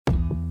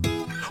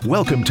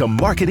Welcome to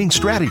Marketing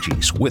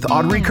Strategies with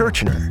Audrey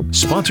Kirchner,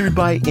 sponsored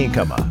by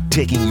Inkama,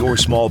 taking your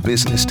small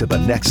business to the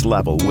next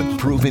level with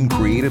proven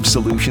creative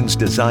solutions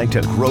designed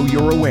to grow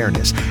your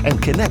awareness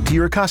and connect to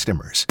your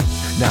customers.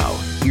 Now,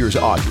 here's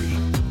Audrey.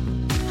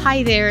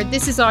 Hi there,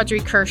 this is Audrey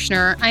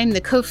Kirchner. I'm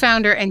the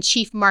co-founder and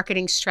chief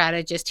marketing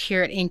strategist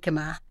here at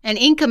Inkama. And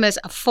Inkama is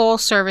a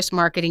full-service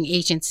marketing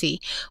agency.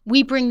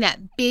 We bring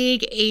that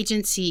big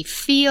agency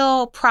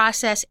feel,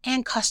 process,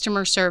 and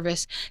customer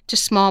service to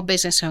small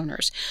business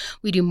owners.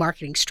 We do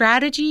marketing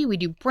strategy, we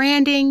do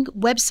branding,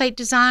 website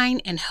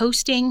design and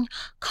hosting,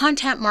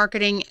 content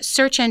marketing,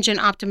 search engine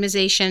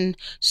optimization,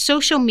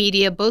 social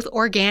media, both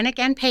organic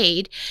and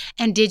paid,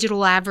 and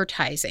digital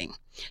advertising.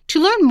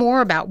 To learn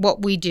more about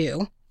what we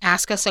do,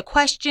 ask us a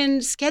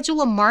question, schedule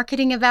a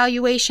marketing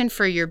evaluation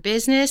for your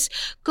business,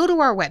 go to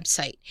our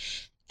website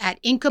at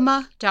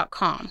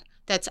inkama.com.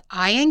 That's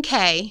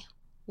INKYMA.com.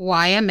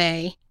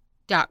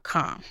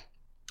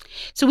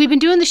 So we've been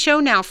doing the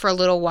show now for a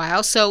little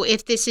while. So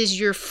if this is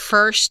your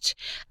first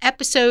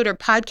episode or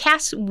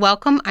podcast,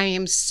 welcome. I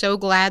am so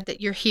glad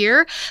that you're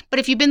here. But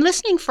if you've been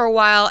listening for a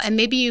while and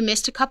maybe you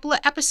missed a couple of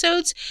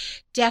episodes,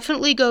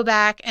 definitely go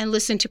back and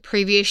listen to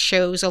previous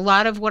shows. A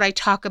lot of what I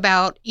talk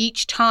about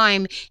each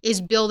time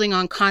is building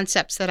on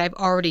concepts that I've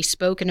already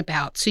spoken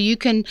about. So you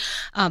can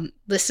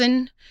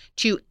listen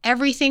to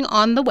everything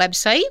on the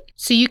website.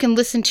 So you can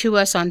listen to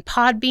us on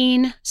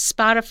Podbean,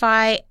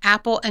 Spotify,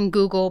 Apple, and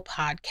Google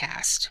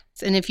Podcast.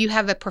 And if you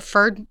have a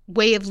preferred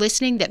way of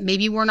listening that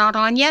maybe we're not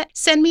on yet,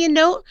 send me a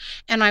note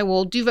and I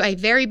will do my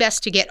very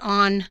best to get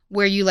on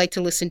where you like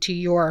to listen to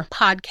your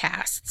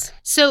podcasts.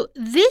 So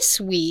this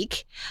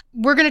week,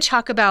 we're going to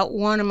talk about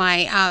one of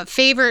my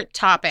favorite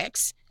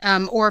topics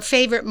or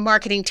favorite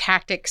marketing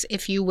tactics,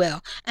 if you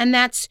will, and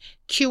that's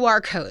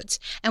QR codes.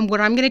 And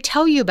what I'm going to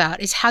tell you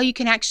about is how you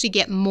can actually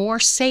get more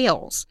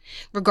sales,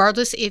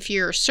 regardless if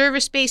you're a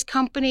service-based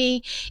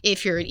company,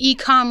 if you're an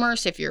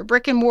e-commerce, if you're a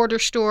brick and mortar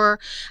store,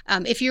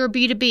 if you're a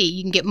B2B,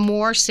 you can get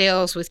more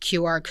sales with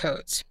QR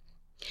codes.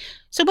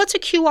 So what's a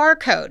QR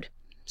code?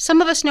 Some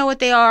of us know what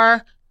they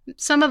are.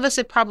 Some of us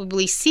have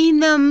probably seen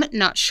them,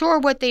 not sure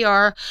what they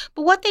are,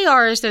 but what they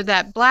are is they're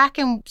that black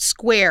and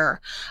square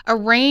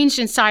arranged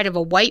inside of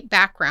a white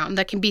background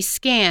that can be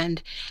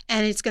scanned,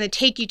 and it's going to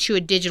take you to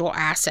a digital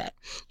asset.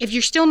 If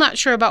you're still not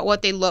sure about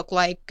what they look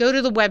like, go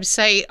to the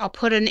website. I'll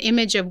put an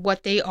image of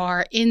what they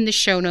are in the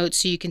show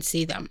notes so you can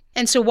see them.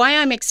 And so why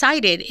I'm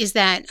excited is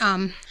that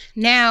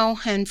now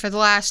and for the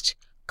last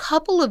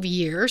couple of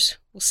years,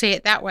 we'll say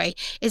it that way,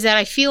 is that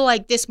I feel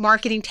like this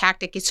marketing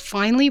tactic is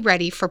finally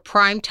ready for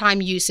prime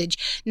time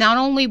usage, not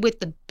only with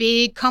the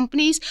big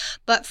companies,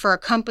 but for a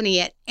company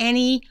at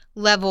any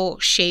level,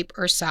 shape,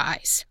 or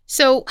size.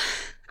 So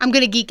I'm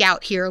going to geek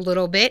out here a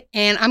little bit,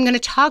 and I'm going to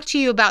talk to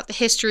you about the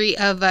history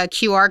of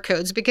QR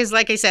codes, because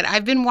like I said,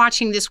 I've been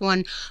watching this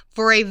one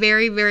for a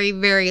very, very,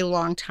 very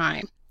long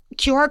time.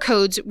 QR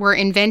codes were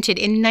invented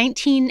in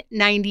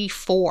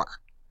 1994.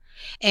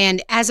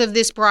 And as of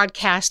this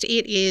broadcast,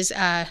 it is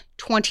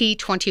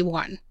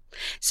 2021.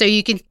 So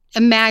you can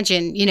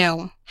imagine,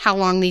 how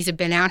long these have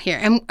been out here.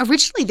 And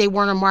originally, they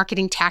weren't a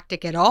marketing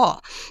tactic at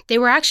all. They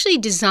were actually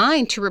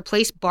designed to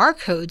replace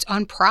barcodes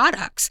on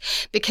products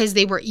because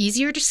they were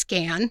easier to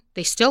scan.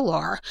 They still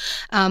are.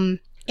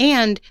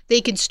 And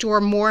they could store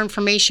more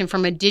information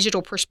from a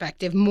digital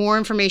perspective. More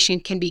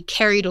information can be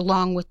carried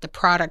along with the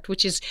product,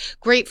 which is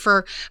great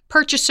for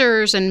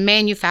purchasers and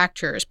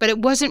manufacturers. But it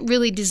wasn't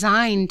really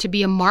designed to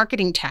be a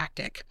marketing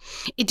tactic.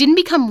 It didn't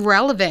become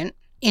relevant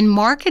in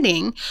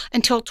marketing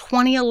until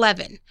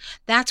 2011.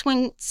 That's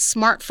when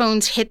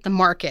smartphones hit the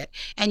market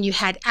and you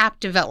had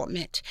app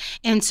development.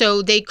 And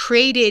so they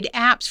created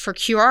apps for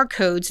QR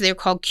codes. They're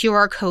called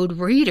QR code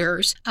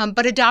readers,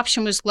 but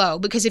adoption was low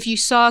because if you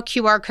saw a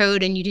QR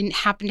code and you didn't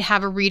happen to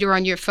have a reader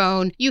on your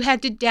phone, you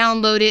had to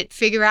download it,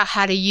 figure out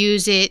how to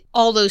use it,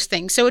 all those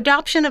things. So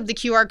adoption of the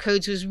QR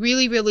codes was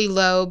really, really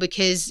low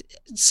because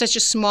such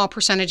a small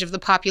percentage of the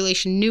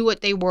population knew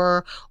what they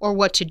were or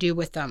what to do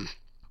with them.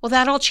 Well,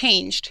 that all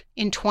changed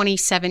in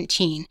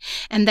 2017,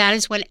 and that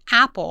is when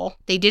Apple,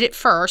 they did it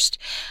first,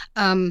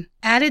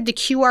 added the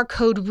QR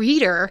code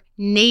reader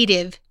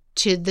native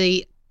to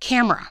the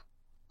camera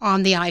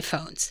on the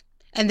iPhones.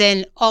 And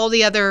then all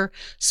the other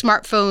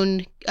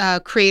smartphone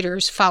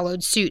creators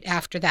followed suit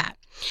after that.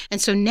 And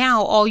so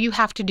now all you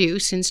have to do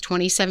since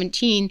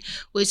 2017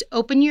 was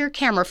open your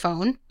camera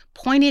phone,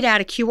 point it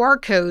at a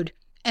QR code,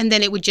 and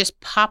then it would just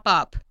pop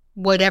up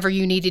whatever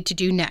you needed to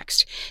do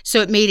next.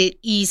 So it made it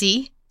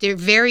easy. They're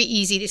very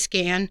easy to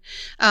scan.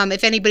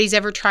 If anybody's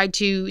ever tried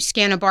to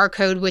scan a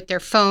barcode with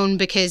their phone,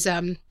 because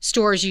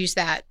stores use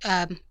that,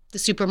 the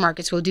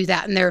supermarkets will do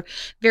that, and they're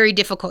very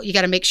difficult. You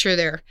got to make sure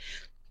they're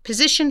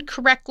positioned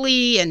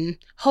correctly, and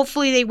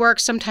hopefully they work.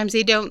 Sometimes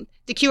they don't.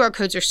 The QR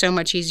codes are so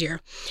much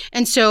easier.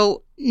 And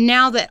so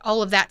now that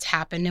all of that's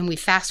happened, and we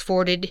fast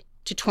forwarded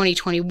to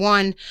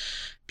 2021,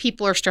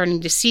 people are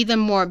starting to see them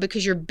more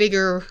because your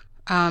bigger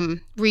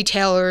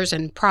retailers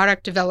and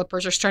product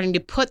developers are starting to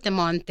put them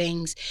on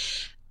things.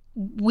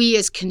 we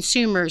as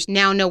consumers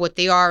now know what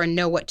they are and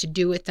know what to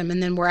do with them.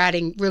 And then we're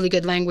adding really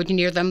good language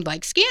near them,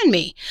 like scan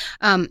me.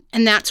 And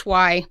that's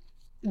why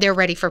they're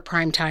ready for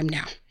prime time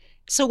now.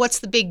 So what's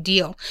the big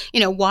deal?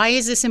 Why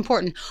is this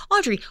important?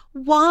 Audrey,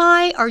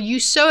 why are you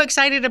so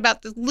excited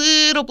about the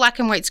little black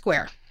and white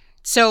square?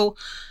 So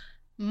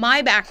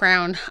my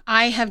background,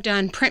 I have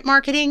done print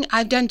marketing,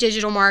 I've done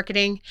digital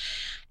marketing,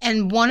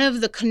 and one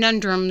of the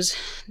conundrums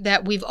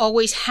that we've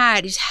always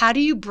had is, how do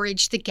you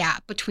bridge the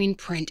gap between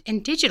print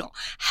and digital?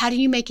 How do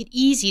you make it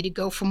easy to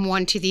go from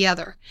one to the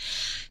other?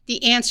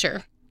 The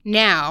answer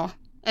now,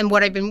 and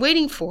what I've been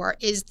waiting for,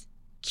 is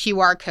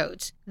QR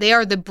codes. They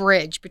are the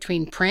bridge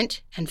between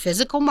print and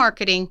physical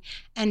marketing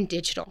and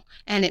digital.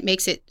 And it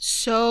makes it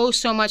so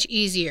much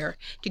easier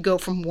to go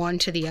from one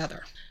to the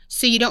other.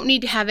 So you don't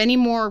need to have any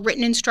more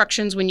written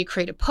instructions when you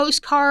create a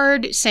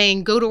postcard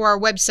saying, go to our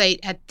website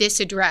at this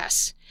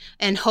address,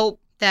 and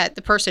hope that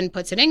the person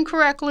puts it in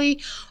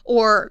correctly.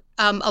 Or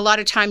a lot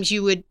of times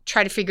you would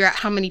try to figure out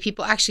how many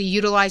people actually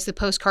utilize the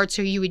postcard.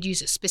 So you would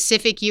use a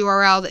specific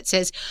URL that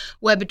says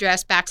web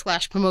address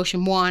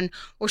 /promotion1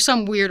 or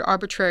some weird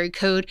arbitrary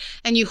code.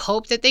 And you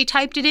hope that they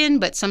typed it in,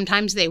 but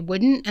sometimes they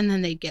wouldn't, and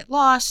then they'd get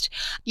lost.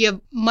 You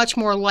have much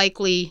more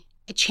likely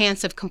a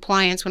chance of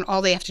compliance when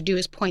all they have to do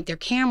is point their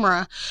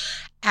camera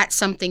at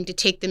something to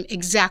take them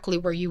exactly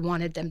where you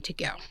wanted them to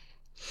go.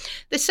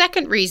 The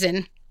second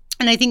reason,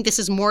 and I think this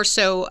is more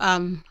so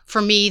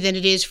for me than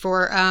it is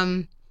for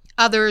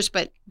others,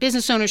 but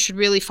business owners should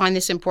really find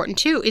this important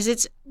too, is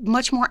it's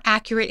much more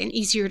accurate and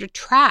easier to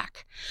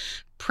track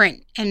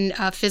print and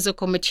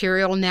physical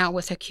material now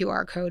with a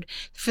QR code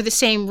for the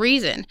same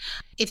reason.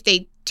 If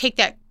they take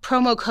that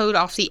promo code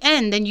off the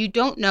end, then you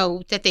don't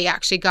know that they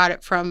actually got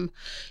it from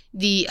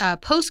the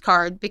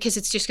postcard, because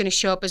it's just going to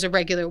show up as a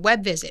regular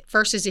web visit.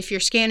 Versus if you're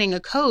scanning a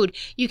code,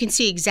 you can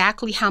see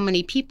exactly how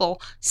many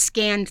people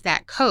scanned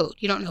that code.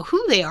 You don't know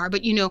who they are,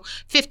 but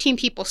 15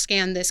 people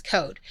scanned this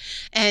code,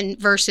 and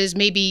versus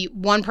maybe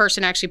one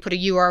person actually put a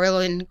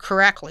URL in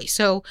correctly.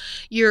 So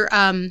your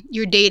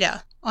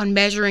data on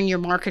measuring your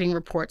marketing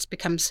reports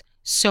becomes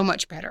so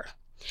much better.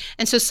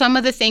 And so some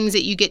of the things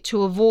that you get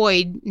to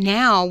avoid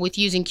now with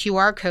using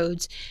QR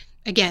codes,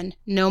 again,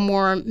 no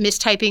more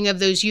mistyping of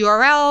those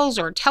URLs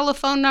or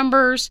telephone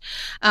numbers,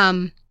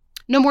 no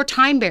more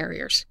time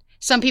barriers.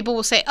 Some people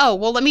will say, oh,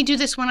 well, let me do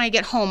this when I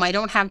get home. I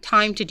don't have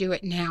time to do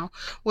it now.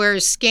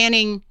 Whereas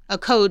scanning a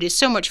code is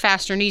so much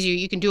faster and easier.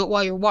 You can do it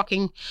while you're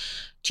walking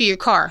to your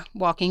car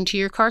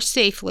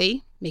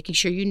safely, making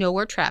sure you know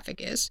where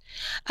traffic is.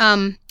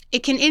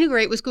 It can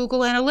integrate with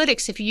Google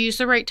Analytics if you use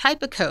the right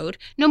type of code.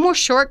 No more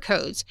short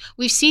codes.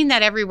 We've seen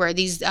that everywhere.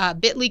 These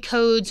bit.ly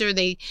codes, or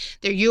they're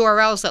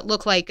URLs that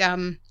look like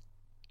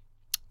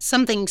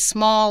something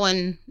small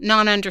and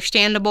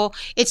non-understandable.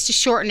 It's to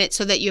shorten it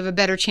so that you have a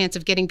better chance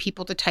of getting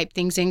people to type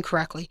things in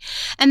correctly.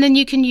 And then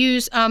you can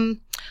use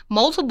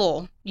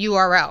multiple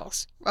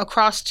URLs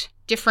across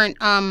different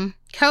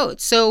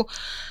codes. So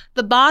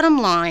the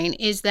bottom line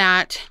is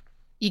that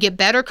you get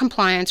better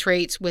compliance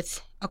rates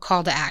with a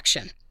call to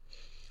action.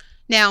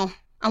 Now,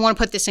 I want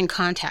to put this in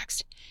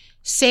context.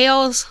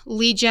 Sales,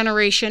 lead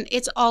generation,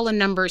 it's all a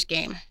numbers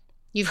game.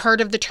 You've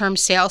heard of the term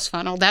sales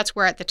funnel. That's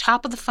where at the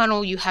top of the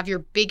funnel, you have your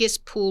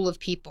biggest pool of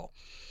people.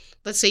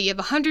 Let's say you have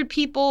 100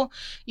 people,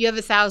 you have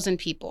 1,000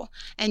 people,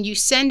 and you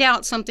send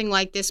out something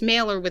like this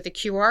mailer with a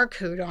QR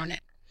code on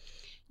it.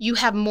 You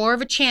have more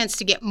of a chance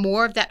to get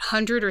more of that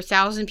 100 or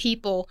 1,000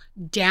 people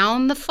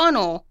down the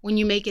funnel when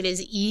you make it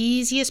as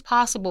easy as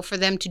possible for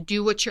them to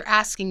do what you're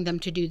asking them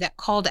to do, that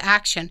call to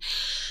action.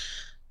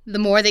 The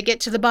more they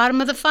get to the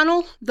bottom of the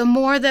funnel, the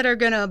more that are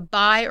going to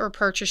buy or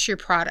purchase your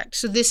product.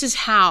 So this is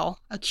how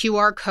a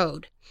QR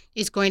code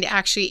is going to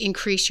actually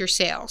increase your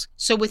sales.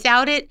 So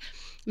without it,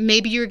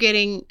 maybe you're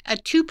getting a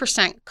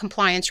 2%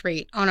 compliance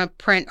rate on a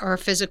print or a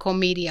physical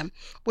medium.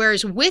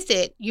 Whereas with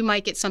it, you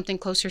might get something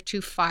closer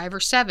to 5 or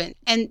 7.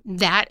 And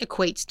that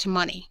equates to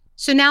money.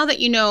 So now that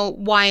you know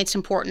why it's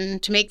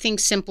important to make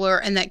things simpler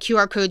and that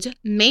QR codes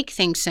make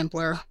things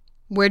simpler,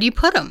 where do you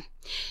put them?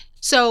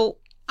 So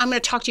I'm going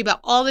to talk to you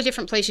about all the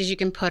different places you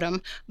can put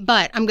them,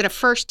 but I'm going to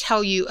first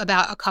tell you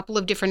about a couple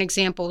of different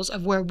examples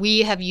of where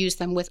we have used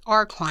them with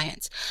our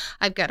clients.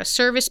 I've got a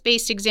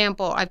service-based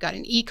example. I've got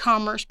an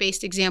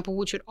e-commerce-based example,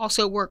 which would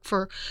also work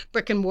for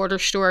brick and mortar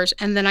stores.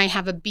 And then I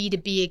have a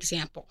B2B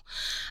example.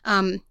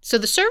 So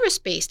the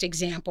service-based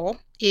example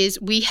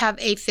is we have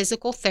a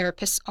physical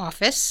therapist's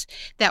office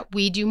that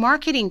we do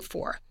marketing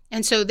for.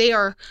 And so they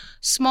are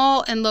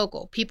small and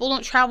local. People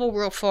don't travel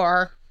real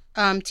far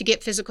to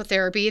get physical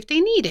therapy if they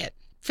need it.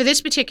 For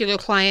this particular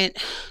client,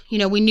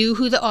 we knew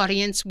who the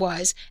audience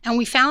was, and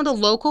we found a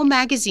local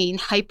magazine,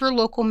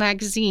 hyper-local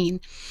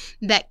magazine,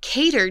 that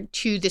catered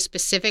to the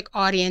specific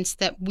audience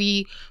that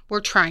we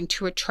were trying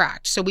to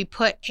attract. So we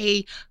put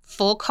a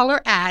full-color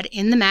ad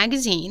in the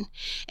magazine,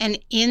 and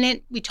in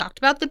it, we talked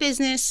about the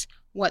business,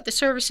 what the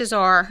services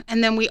are,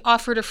 and then we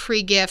offered a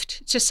free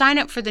gift to sign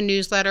up for the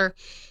newsletter.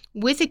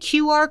 with a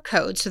QR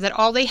code so that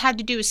all they had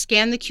to do is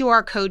scan the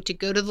QR code to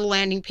go to the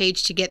landing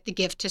page to get the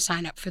gift to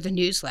sign up for the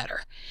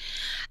newsletter.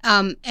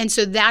 And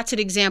so that's an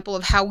example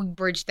of how we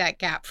bridge that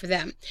gap for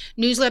them.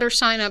 Newsletter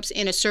signups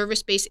in a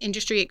service-based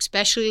industry,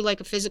 especially like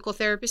a physical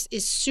therapist,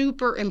 is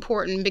super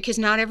important because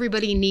not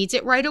everybody needs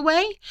it right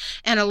away.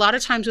 And a lot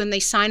of times when they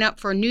sign up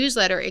for a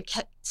newsletter, it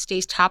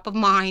stays top of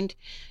mind.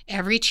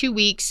 Every 2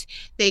 weeks,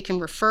 they can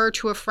refer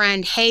to a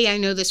friend, hey, I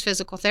know this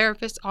physical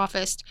therapist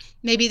office.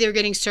 Maybe they're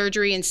getting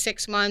surgery in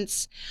 6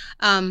 months,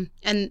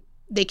 and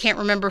they can't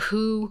remember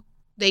who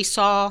they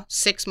saw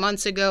 6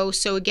 months ago.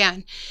 So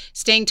again,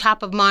 staying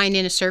top of mind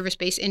in a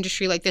service-based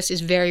industry like this is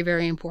very,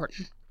 very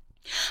important.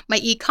 My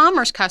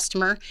e-commerce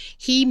customer,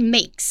 he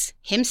makes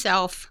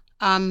himself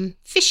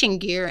fishing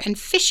gear and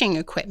fishing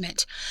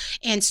equipment.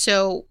 And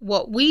so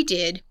what we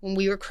did when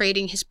we were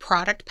creating his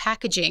product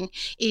packaging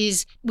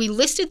is we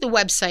listed the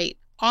website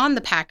on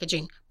the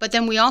packaging, but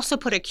then we also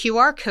put a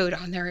QR code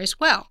on there as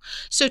well.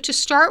 So to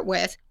start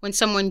with, when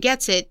someone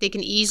gets it, they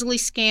can easily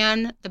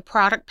scan the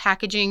product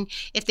packaging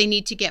if they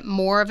need to get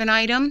more of an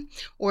item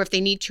or if they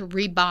need to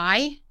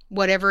rebuy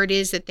whatever it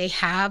is that they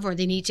have, or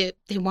they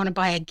want to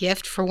buy a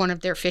gift for one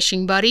of their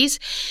fishing buddies.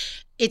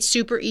 It's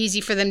super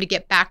easy for them to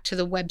get back to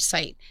the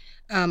website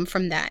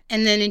from that.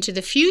 And then into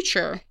the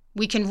future,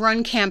 we can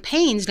run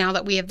campaigns now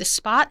that we have the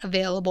spot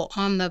available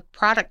on the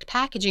product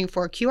packaging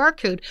for a QR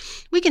code.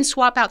 We can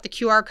swap out the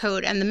QR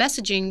code and the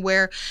messaging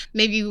where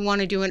maybe we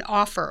want to do an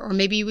offer or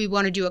maybe we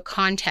want to do a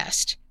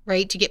contest,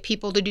 right? To get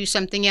people to do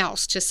something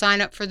else, to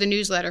sign up for the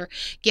newsletter,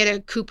 get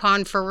a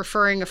coupon for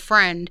referring a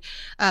friend,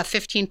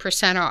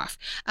 15% off.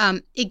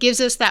 It gives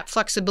us that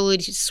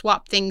flexibility to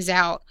swap things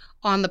out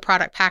on the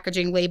product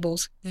packaging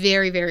labels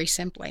very, very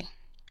simply.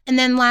 And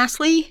then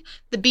lastly,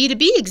 the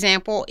B2B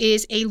example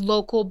is a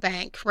local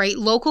bank, right?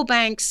 Local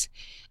banks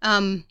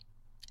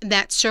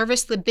that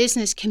service the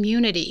business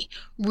community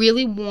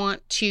really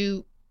want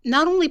to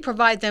not only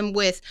provide them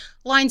with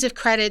lines of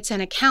credits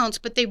and accounts,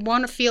 but they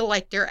want to feel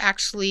like they're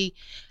actually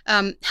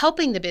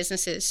helping the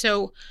businesses.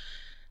 So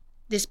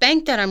this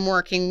bank that I'm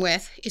working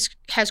with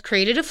has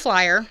created a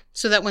flyer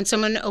so that when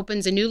someone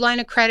opens a new line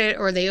of credit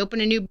or they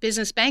open a new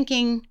business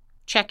banking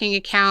checking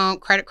account,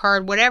 credit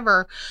card,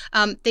 whatever,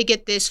 they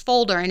get this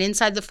folder. And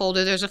inside the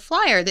folder, there's a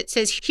flyer that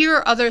says, here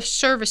are other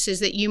services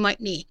that you might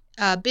need.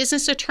 A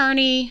business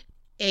attorney,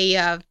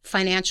 a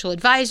financial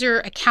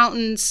advisor,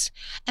 accountants,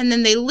 and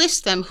then they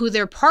list them who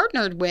they're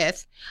partnered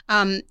with.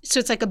 So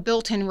it's like a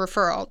built-in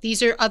referral.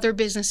 These are other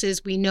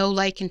businesses we know,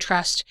 like, and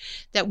trust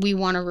that we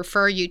want to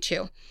refer you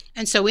to.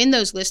 And so in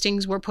those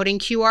listings, we're putting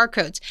QR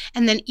codes.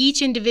 And then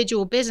each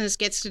individual business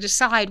gets to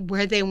decide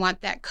where they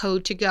want that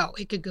code to go.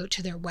 It could go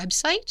to their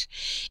website.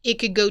 It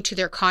could go to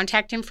their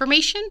contact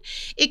information.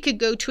 It could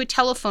go to a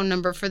telephone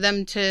number for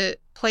them to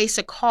place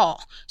a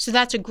call. So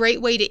that's a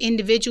great way to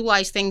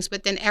individualize things,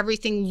 but then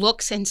everything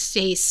looks and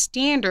stays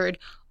standard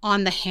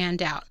on the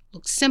handout.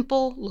 Looks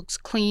simple, looks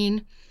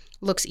clean,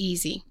 looks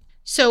easy.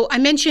 So I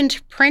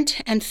mentioned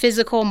print and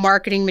physical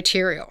marketing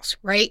materials,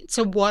 right?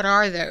 So what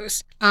are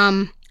those?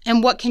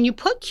 And what can you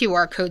put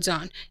QR codes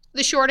on?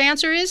 The short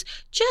answer is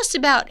just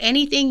about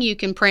anything you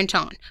can print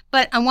on.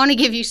 But I want to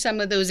give you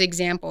some of those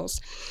examples.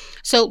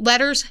 So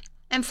letters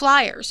and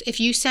flyers. If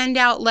you send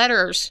out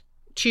letters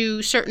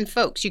to certain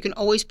folks, you can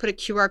always put a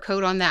QR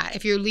code on that.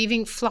 If you're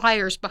leaving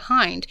flyers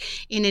behind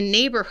in a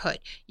neighborhood,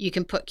 you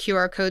can put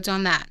QR codes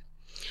on that.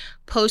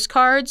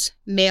 Postcards,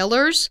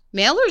 mailers.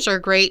 Mailers are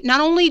great. Not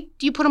only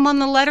do you put them on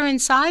the letter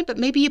inside, but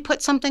maybe you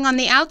put something on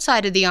the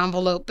outside of the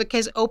envelope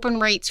because open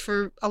rates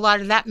for a lot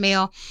of that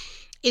mail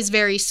is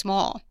very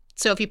small.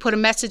 So if you put a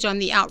message on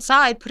the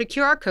outside, put a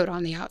QR code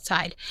on the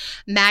outside.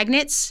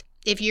 Magnets.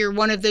 If you're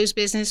one of those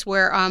business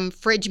where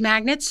fridge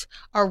magnets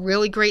are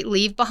really great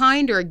leave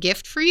behind or a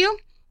gift for you,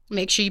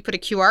 make sure you put a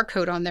QR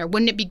code on there.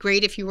 Wouldn't it be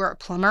great if you were a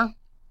plumber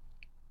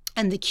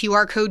and the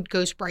QR code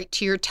goes right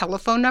to your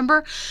telephone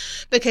number?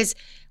 Because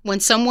when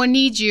someone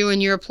needs you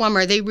and you're a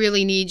plumber, they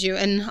really need you.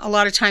 And a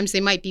lot of times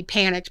they might be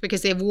panicked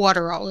because they have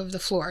water all over the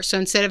floor. So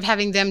instead of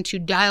having them to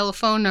dial a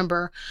phone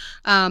number,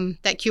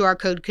 that QR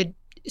code could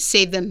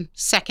save them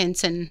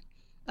seconds, and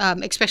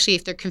especially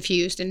if they're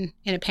confused and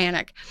in a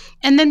panic.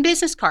 And then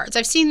business cards.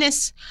 I've seen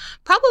this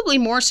probably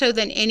more so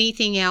than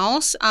anything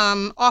else,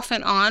 off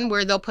and on,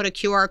 where they'll put a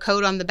QR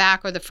code on the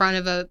back or the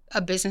front of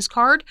a business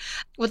card.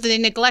 What they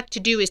neglect to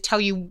do is tell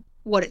you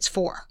what it's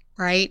for,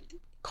 right?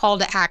 Call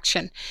to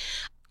action.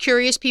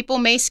 Curious people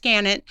may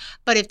scan it,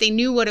 but if they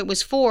knew what it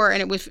was for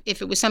and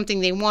if it was something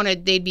they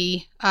wanted, they'd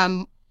be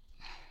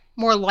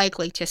more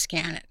likely to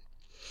scan it.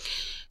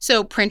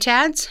 So print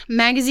ads,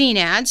 magazine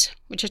ads,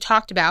 which I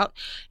talked about,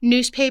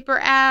 newspaper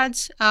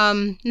ads,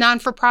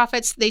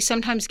 non-for-profits, they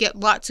sometimes get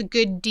lots of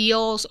good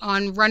deals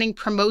on running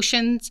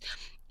promotions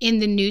in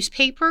the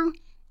newspaper.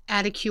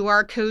 Add a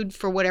QR code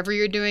for whatever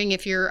you're doing.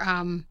 If you're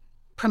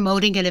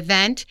promoting an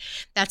event,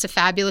 that's a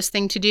fabulous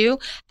thing to do.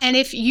 And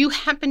if you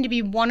happen to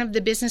be one of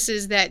the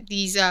businesses that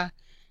these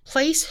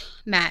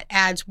placemat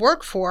ads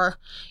work for,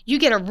 you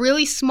get a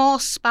really small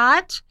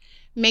spot.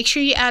 Make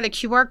sure you add a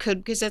QR code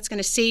because that's going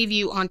to save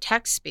you on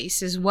text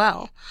space as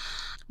well.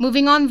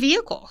 Moving on,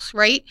 vehicles,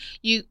 right?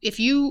 If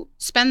you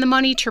spend the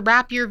money to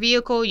wrap your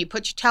vehicle, you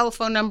put your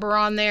telephone number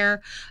on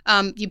there,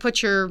 you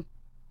put your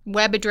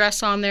web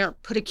address on there,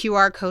 put a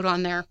QR code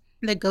on there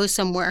that goes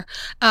somewhere.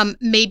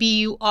 Maybe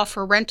you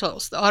offer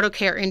rentals, the auto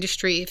care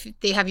industry, if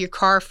they have your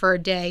car for a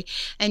day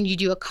and you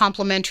do a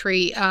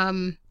complimentary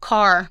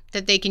car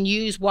that they can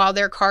use while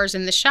their car's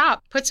in the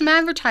shop, put some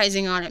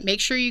advertising on it.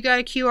 Make sure you got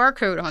a QR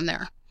code on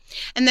there.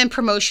 And then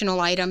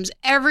promotional items.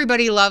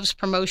 Everybody loves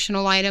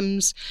promotional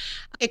items,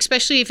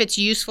 especially if it's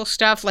useful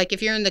stuff. Like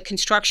if you're in the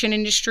construction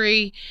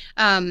industry,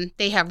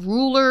 they have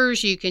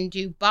rulers. You can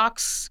do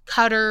box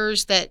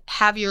cutters that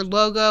have your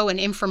logo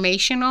and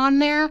information on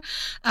there.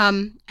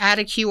 Add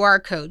a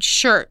QR code.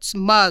 Shirts,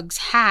 mugs,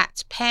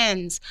 hats,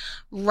 pens,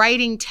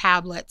 writing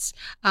tablets,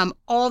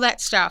 all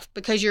that stuff.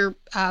 Because you're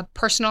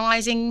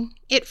personalizing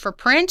it for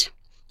print,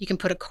 you can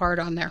put a card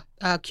on there,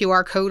 a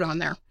QR code on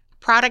there.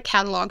 Product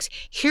catalogs.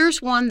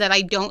 Here's one that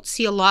I don't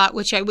see a lot,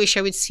 which I wish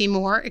I would see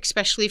more,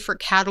 especially for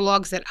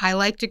catalogs that I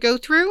like to go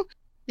through.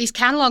 These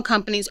catalog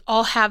companies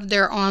all have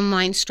their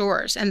online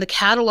stores, and the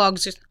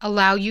catalogs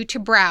allow you to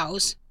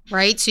browse,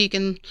 right? So you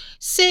can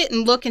sit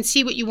and look and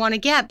see what you want to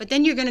get, but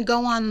then you're going to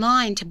go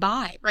online to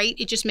buy, right?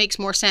 It just makes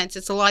more sense.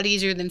 It's a lot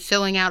easier than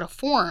filling out a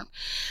form.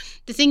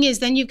 The thing is,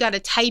 then you've got to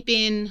type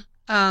in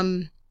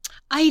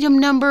item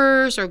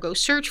numbers or go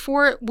search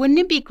for it. Wouldn't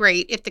it be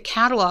great if the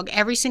catalog,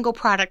 every single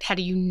product had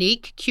a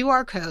unique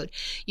QR code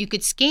you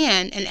could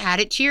scan and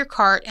add it to your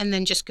cart and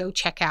then just go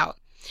check out?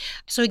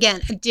 So again,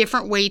 a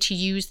different way to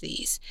use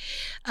these.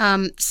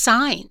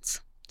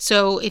 Signs.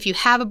 So if you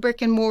have a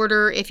brick and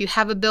mortar, if you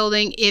have a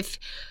building, if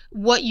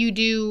what you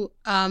do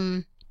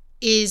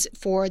is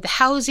for the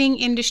housing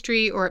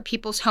industry or at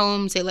people's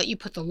homes, they let you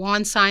put the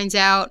lawn signs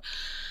out,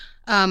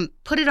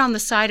 put it on the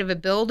side of a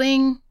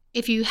building.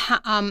 If you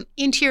have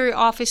interior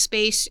office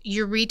space,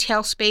 your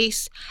retail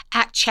space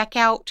at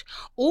checkout,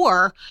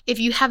 or if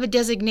you have a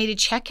designated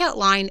checkout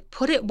line,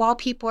 put it while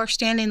people are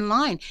standing in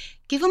line.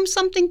 Give them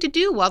something to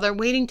do while they're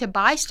waiting to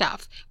buy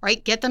stuff,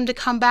 right? Get them to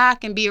come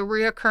back and be a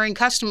reoccurring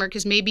customer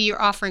because maybe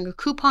you're offering a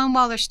coupon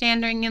while they're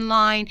standing in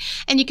line,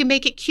 and you can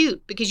make it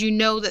cute because you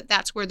know that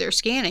that's where they're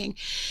scanning.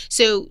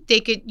 So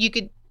you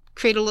could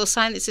create a little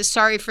sign that says,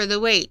 sorry for the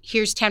wait,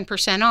 here's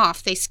 10%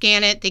 off. They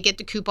scan it, they get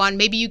the coupon.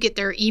 Maybe you get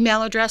their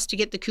email address to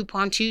get the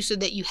coupon too so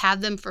that you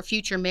have them for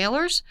future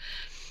mailers.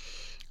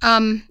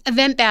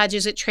 Event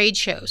badges at trade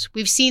shows.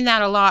 We've seen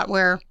that a lot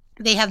where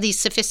they have these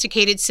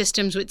sophisticated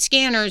systems with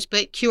scanners,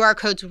 but QR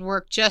codes would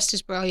work just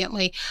as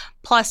brilliantly.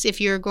 Plus,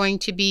 if you're going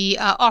to be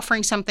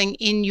offering something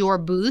in your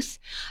booth,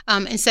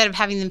 instead of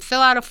having them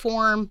fill out a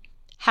form,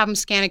 have them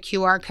scan a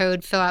QR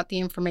code, fill out the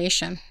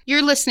information.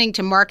 You're listening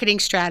to Marketing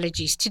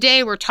Strategies.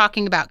 Today, we're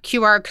talking about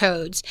QR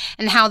codes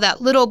and how that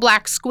little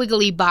black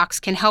squiggly box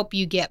can help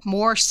you get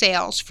more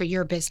sales for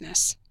your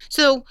business.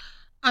 So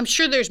I'm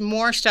sure there's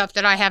more stuff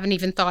that I haven't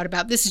even thought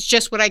about. This is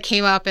just what I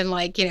came up in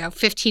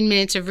 15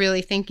 minutes of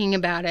really thinking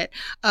about it,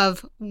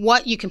 of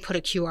what you can put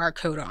a QR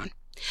code on.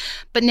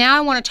 But now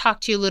I want to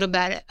talk to you a little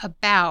bit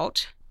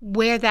about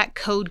where that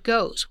code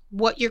goes,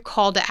 what your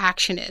call to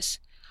action is.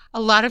 A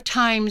lot of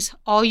times,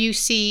 all you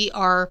see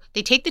are,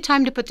 they take the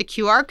time to put the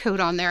QR code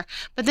on there,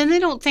 but then they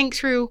don't think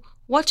through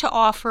what to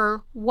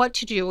offer, what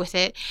to do with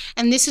it.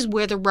 And this is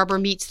where the rubber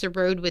meets the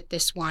road with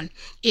this one,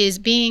 is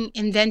being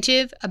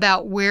inventive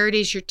about where it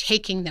is you're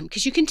taking them,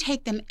 because you can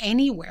take them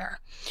anywhere.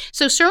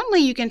 So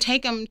certainly you can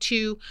take them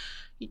to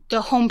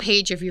the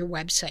homepage of your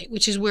website,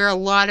 which is where a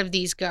lot of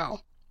these go.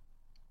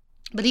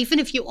 But even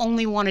if you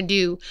only want to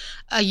do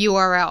a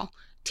URL,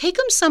 take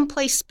them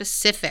someplace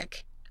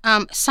specific.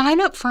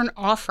 Sign up for an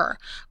offer.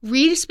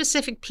 Read a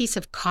specific piece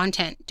of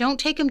content. Don't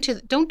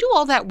do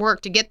all that work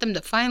to get them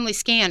to finally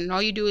scan, and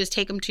all you do is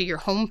take them to your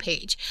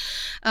homepage.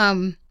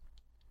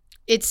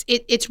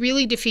 It's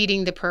really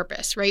defeating the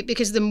purpose, right?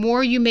 Because the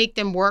more you make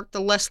them work,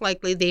 the less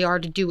likely they are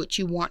to do what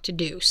you want to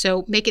do.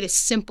 So make it as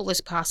simple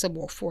as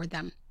possible for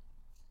them.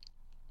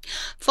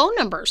 Phone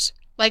numbers.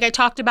 Like I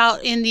talked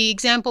about in the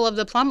example of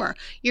the plumber,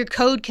 your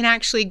code can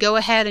actually go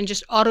ahead and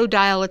just auto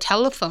dial a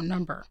telephone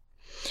number.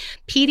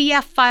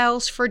 PDF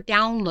files for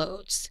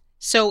downloads.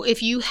 So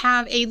if you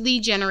have a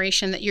lead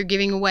generation that you're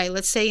giving away,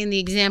 let's say in the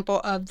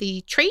example of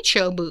the trade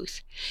show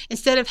booth,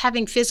 instead of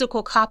having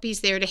physical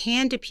copies there to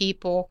hand to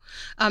people,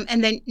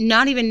 and then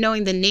not even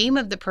knowing the name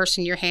of the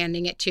person you're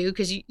handing it to,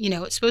 because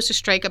it's supposed to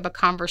strike up a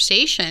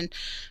conversation,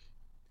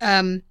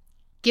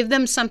 give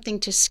them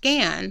something to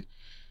scan,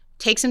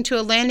 takes them to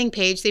a landing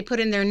page, they put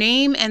in their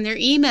name and their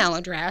email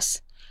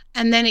address,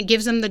 and then it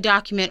gives them the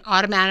document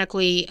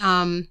automatically.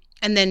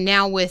 And then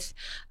now with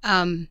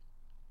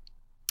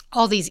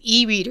all these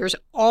e-readers,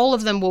 all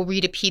of them will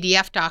read a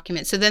PDF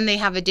document. So then they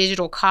have a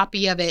digital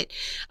copy of it,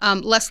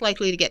 less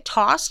likely to get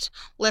tossed,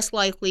 less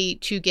likely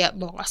to get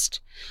lost.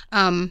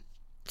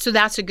 So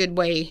that's a good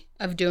way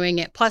of doing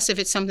it. Plus, if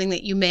it's something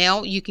that you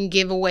mail, you can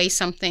give away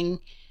something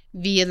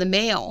via the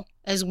mail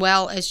as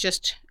well as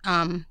just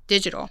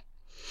digital.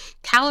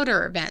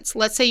 Calendar events.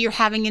 Let's say you're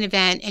having an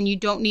event and you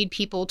don't need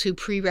people to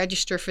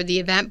pre-register for the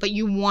event, but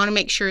you want to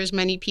make sure as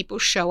many people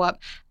show up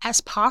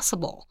as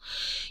possible.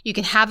 You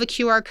can have a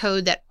QR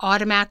code that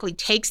automatically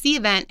takes the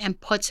event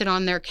and puts it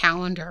on their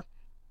calendar.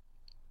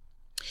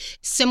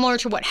 Similar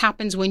to what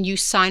happens when you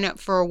sign up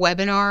for a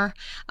webinar,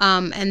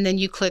 and then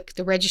you click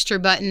the register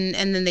button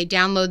and then they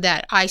download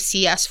that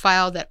ICS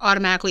file that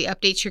automatically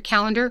updates your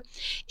calendar.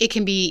 It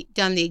can be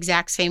done the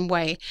exact same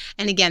way.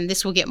 And again,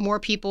 this will get more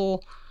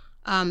people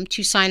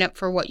to sign up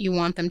for what you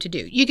want them to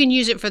do. You can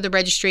use it for the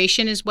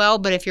registration as well,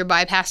 but if you're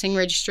bypassing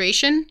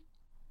registration,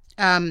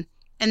 and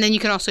then you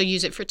can also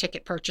use it for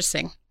ticket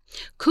purchasing.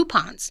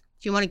 Coupons.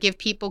 If you want to give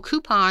people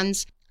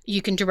coupons,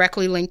 you can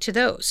directly link to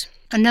those.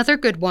 Another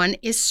good one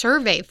is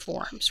survey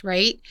forms,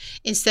 right?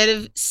 Instead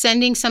of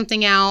sending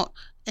something out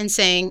and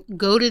saying,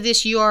 go to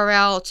this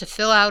URL to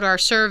fill out our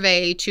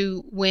survey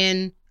to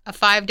win a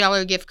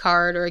 $5 gift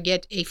card or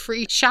get a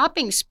free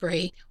shopping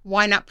spree,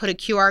 why not put a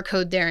QR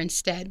code there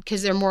instead?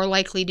 Because they're more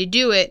likely to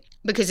do it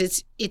because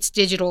it's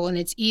digital and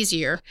it's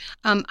easier.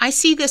 I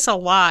see this a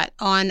lot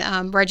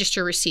on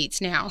register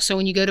receipts now. So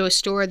when you go to a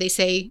store, they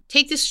say,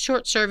 take this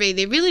short survey.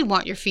 They really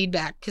want your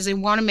feedback because they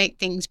want to make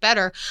things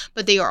better,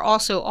 but they are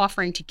also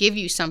offering to give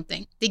you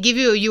something. They give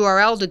you a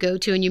URL to go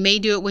to, and you may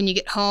do it when you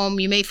get home.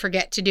 You may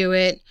forget to do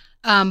it.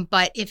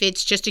 But if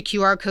it's just a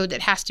QR code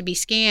that has to be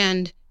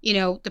scanned,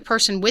 the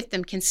person with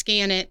them can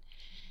scan it,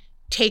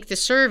 take the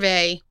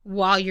survey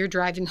while you're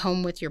driving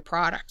home with your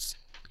products.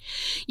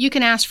 You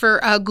can ask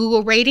for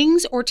Google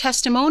ratings or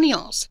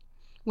testimonials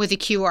with a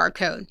QR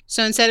code.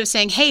 So instead of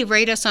saying, hey,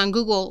 rate us on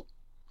Google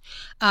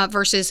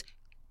versus,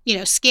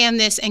 scan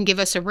this and give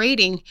us a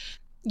rating,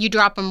 you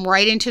drop them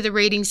right into the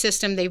rating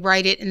system. They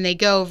write it and they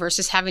go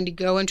versus having to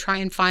go and try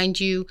and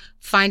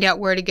find out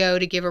where to go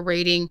to give a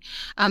rating.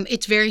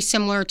 It's very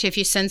similar to if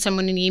you send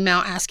someone an email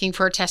asking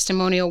for a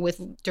testimonial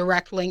with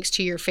direct links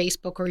to your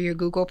Facebook or your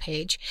Google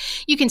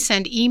page. You can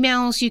send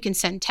emails. You can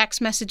send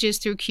text messages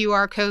through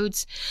QR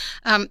codes.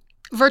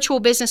 Virtual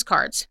business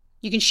cards.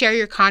 You can share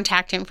your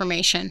contact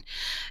information.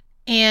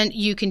 And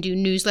you can do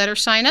newsletter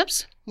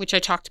signups, which I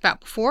talked about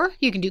before.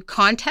 You can do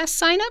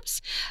contest signups.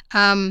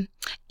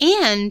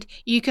 And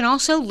you can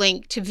also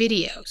link to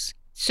videos.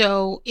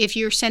 So if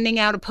you're sending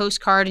out a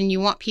postcard and you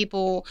want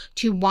people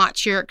to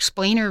watch your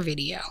explainer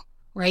video,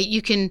 right,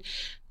 you can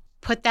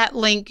put that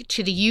link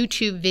to the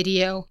YouTube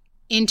video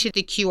into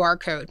the QR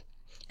code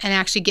and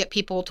actually get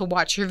people to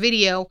watch your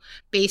video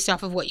based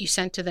off of what you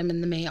sent to them in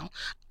the mail.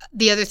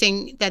 The other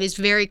thing that is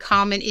very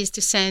common is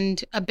to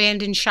send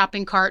abandoned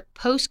shopping cart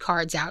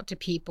postcards out to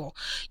people.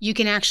 You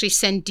can actually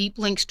send deep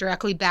links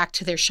directly back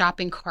to their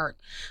shopping cart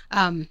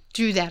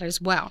through that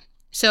as well.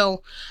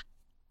 So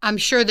I'm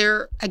sure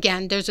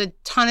there's a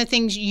ton of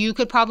things you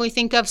could probably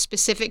think of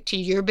specific to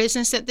your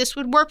business that this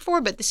would work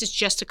for, but this is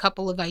just a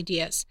couple of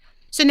ideas.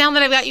 So now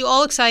that I've got you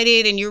all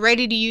excited and you're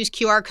ready to use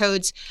QR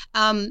codes,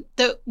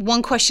 the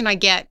one question I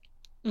get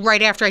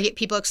right after I get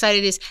people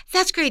excited is,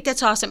 that's great,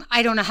 that's awesome,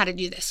 I don't know how to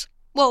do this.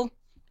 Well,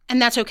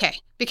 and that's okay,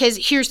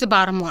 because here's the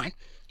bottom line.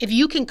 If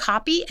you can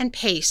copy and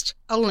paste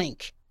a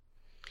link,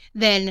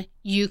 then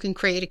you can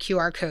create a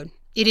QR code.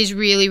 It is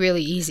really,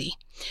 really easy.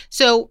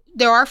 So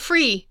there are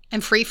free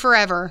and free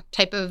forever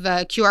type of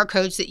QR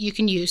codes that you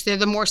can use. They're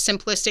the more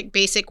simplistic,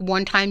 basic,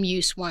 one-time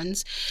use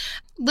ones.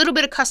 A little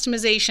bit of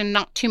customization,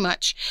 not too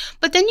much.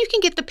 But then you can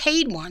get the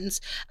paid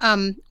ones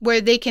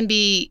where they can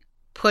be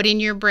put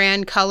in your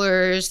brand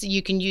colors.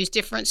 You can use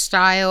different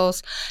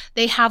styles.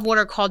 They have what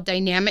are called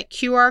dynamic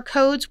QR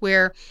codes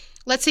where,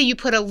 let's say you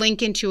put a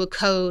link into a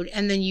code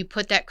and then you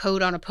put that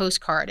code on a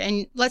postcard.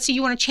 And let's say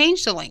you want to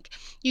change the link.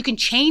 You can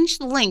change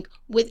the link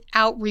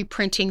without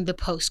reprinting the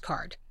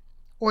postcard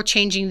or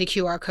changing the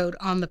QR code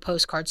on the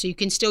postcard. So you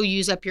can still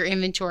use up your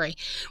inventory,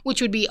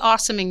 which would be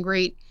awesome and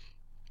great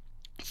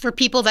for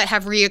people that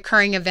have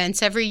reoccurring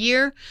events every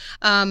year,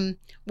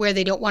 where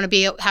they don't want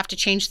to have to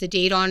change the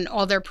date on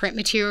all their print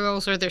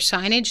materials or their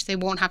signage. They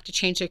won't have to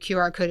change their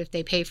QR code if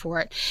they pay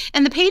for it.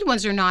 And the paid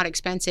ones are not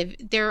expensive.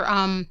 They're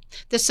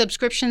the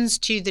subscriptions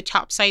to the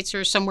top sites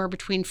are somewhere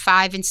between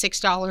 $5 and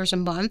 $6 a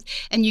month,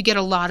 and you get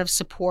a lot of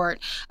support.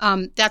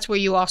 That's where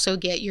you also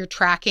get your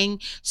tracking.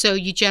 So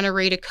you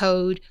generate a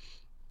code.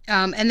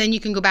 And then you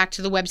can go back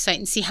to the website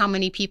and see how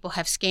many people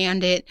have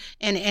scanned it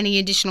and any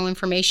additional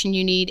information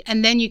you need.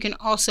 And then you can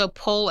also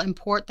pull and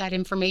port that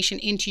information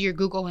into your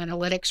Google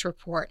Analytics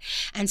report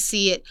and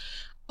see it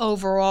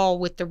overall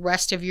with the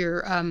rest of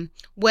your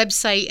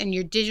website and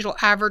your digital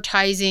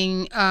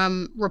advertising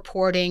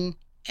reporting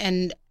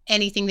and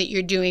anything that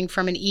you're doing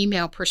from an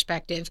email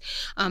perspective.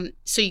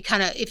 So you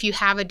if you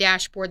have a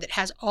dashboard that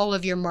has all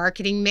of your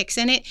marketing mix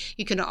in it,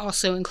 you can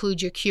also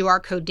include your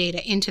QR code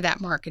data into that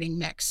marketing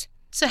mix.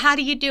 So how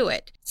do you do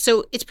it?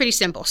 So it's pretty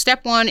simple.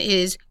 Step one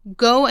is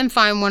go and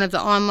find one of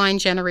the online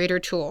generator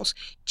tools.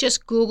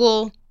 Just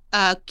Google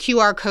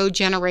QR code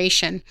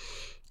generation.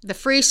 The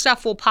free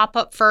stuff will pop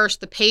up first.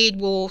 The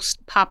paid will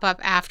pop up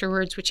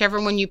afterwards.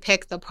 Whichever one you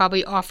pick, they'll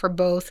probably offer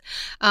both.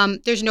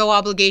 There's no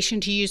obligation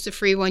to use the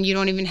free one. You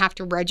don't even have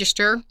to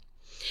register.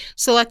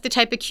 Select the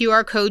type of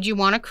QR code you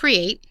want to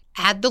create.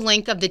 add the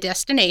link of the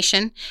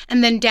destination,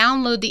 and then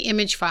download the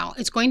image file.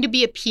 It's going to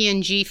be a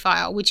PNG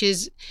file, which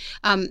is,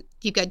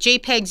 you've got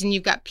JPEGs and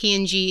you've got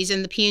PNGs,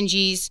 and the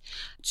PNGs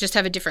just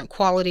have a different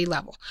quality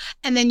level.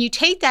 And then you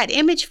take that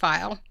image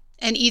file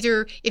and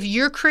either, if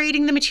you're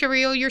creating the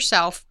material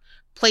yourself,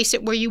 place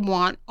it where you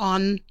want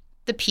on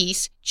the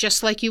piece,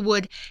 just like you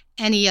would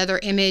any other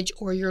image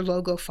or your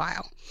logo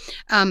file.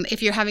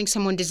 If you're having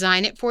someone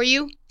design it for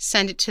you,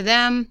 send it to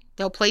them.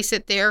 They'll place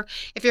it there.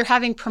 If you're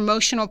having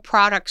promotional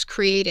products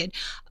created,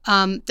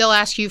 they'll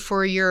ask you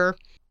for your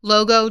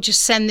logo.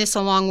 Just send this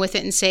along with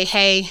it and say,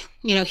 hey,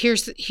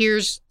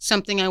 here's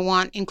something I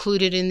want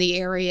included in the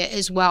area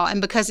as well. And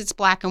because it's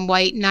black and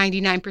white,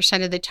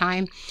 99% of the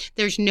time,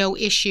 there's no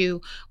issue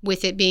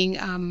with it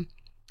being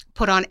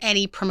put on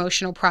any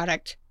promotional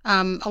product.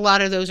 A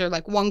lot of those are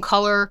like one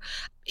color.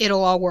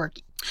 It'll all work.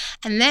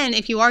 And then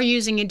if you are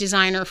using a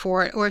designer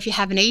for it, or if you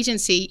have an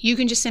agency, you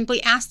can just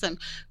simply ask them,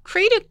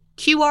 create a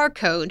QR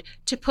code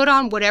to put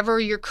on whatever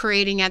you're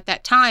creating at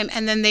that time,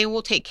 and then they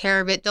will take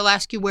care of it. They'll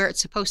ask you where it's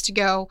supposed to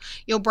go.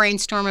 You'll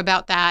brainstorm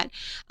about that.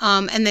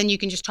 And then you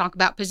can just talk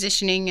about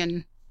positioning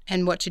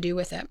and what to do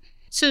with it.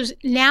 So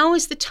now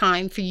is the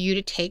time for you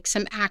to take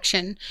some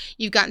action.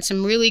 You've gotten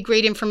some really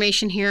great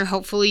information here.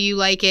 Hopefully you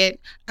like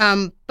it.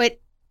 But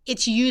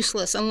it's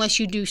useless unless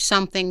you do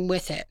something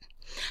with it.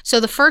 So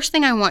the first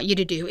thing I want you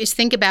to do is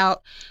think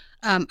about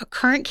a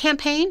current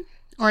campaign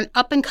or an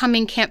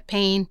up-and-coming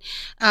campaign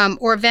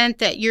or event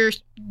that you're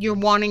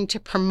wanting to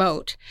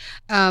promote.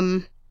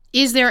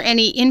 Is there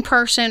any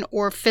in-person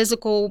or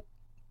physical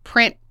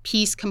print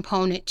piece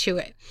component to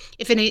it?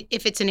 If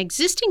it's an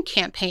existing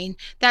campaign,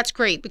 that's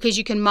great because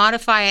you can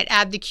modify it,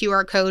 add the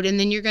QR code, and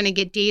then you're going to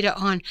get data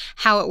on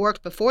how it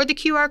worked before the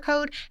QR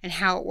code and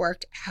how it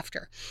worked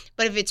after.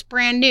 But if it's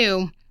brand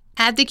new,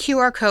 add the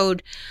QR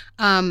code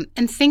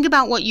and think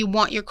about what you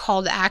want your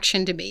call to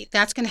action to be.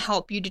 That's going to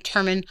help you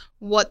determine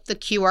what the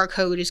QR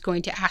code is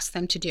going to ask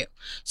them to do.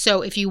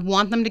 So if you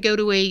want them to go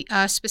to a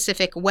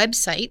specific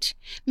website,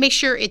 make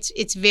sure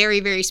it's very,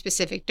 very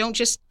specific. Don't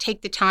just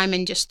take the time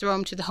and just throw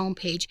them to the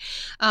homepage.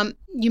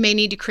 You may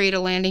need to create a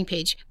landing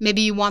page.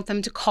 Maybe you want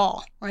them to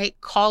call, right?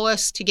 Call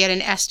us to get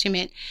an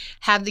estimate.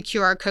 Have the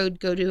QR code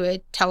go to a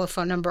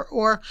telephone number,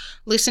 or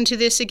listen to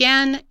this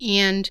again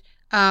and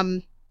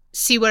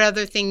see what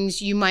other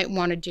things you might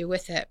want to do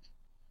with it.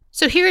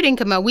 So here at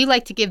Inkama, we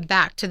like to give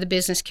back to the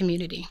business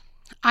community.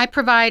 I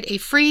provide a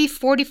free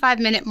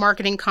 45-minute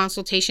marketing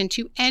consultation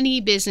to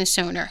any business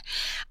owner,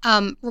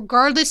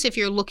 regardless if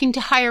you're looking to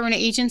hire an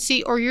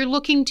agency or you're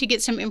looking to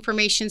get some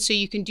information so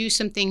you can do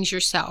some things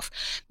yourself.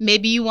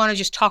 Maybe you want to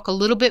just talk a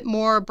little bit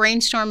more,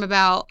 brainstorm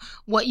about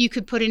what you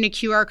could put in a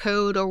QR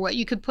code or what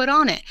you could put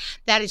on it.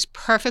 That is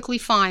perfectly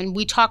fine.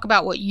 We talk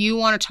about what you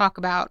want to talk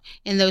about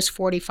in those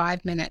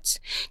 45 minutes.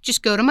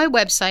 Just go to my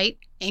website,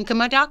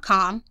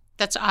 inkama.com.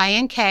 That's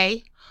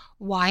INKYMA.com,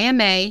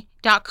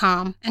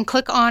 and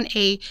click on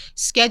a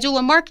schedule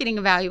a marketing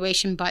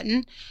evaluation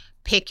button.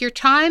 Pick your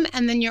time,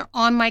 and then you're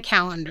on my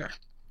calendar.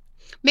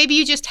 Maybe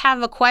you just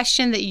have a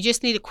question that you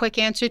just need a quick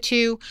answer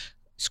to.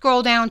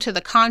 Scroll down to the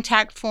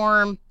contact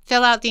form,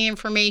 fill out the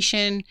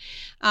information,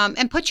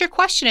 and put your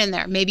question in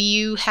there. Maybe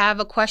you have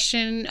a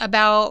question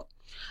about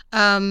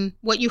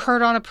what you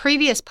heard on a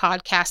previous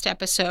podcast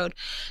episode.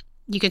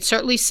 You can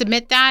certainly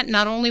submit that.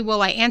 Not only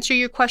will I answer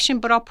your question,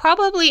 but I'll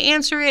probably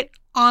answer it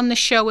on the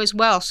show as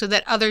well so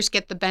that others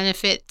get the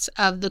benefits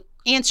of the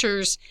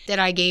answers that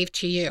I gave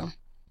to you.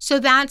 So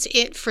that's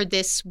it for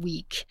this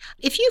week.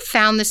 If you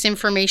found this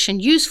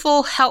information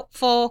useful,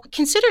 helpful,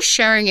 consider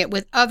sharing it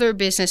with other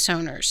business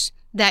owners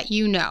that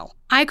you know.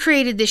 I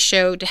created this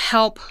show to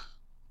help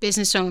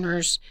business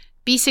owners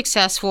be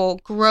successful,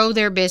 grow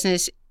their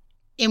business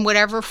in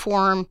whatever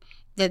form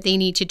that they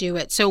need to do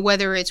it. So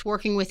whether it's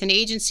working with an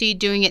agency,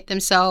 doing it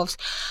themselves,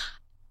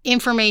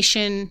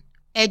 information,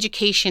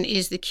 education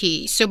is the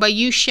key. So by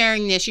you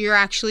sharing this, you're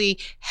actually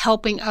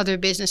helping other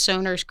business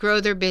owners grow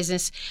their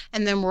business,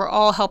 and then we're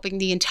all helping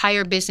the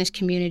entire business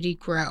community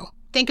grow.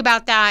 Think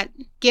about that.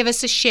 Give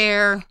us a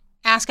share.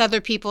 Ask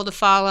other people to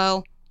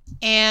follow.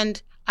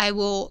 And I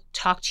will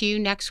talk to you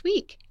next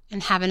week.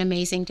 And have an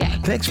amazing day.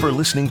 Thanks for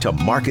listening to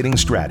Marketing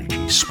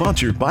Strategies,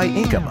 sponsored by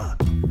Inkama.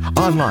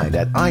 Online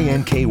at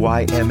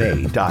INKYMA.com.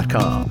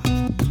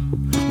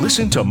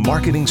 Listen to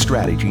Marketing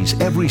Strategies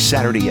every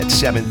Saturday at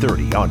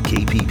 7:30 on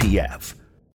KPPF.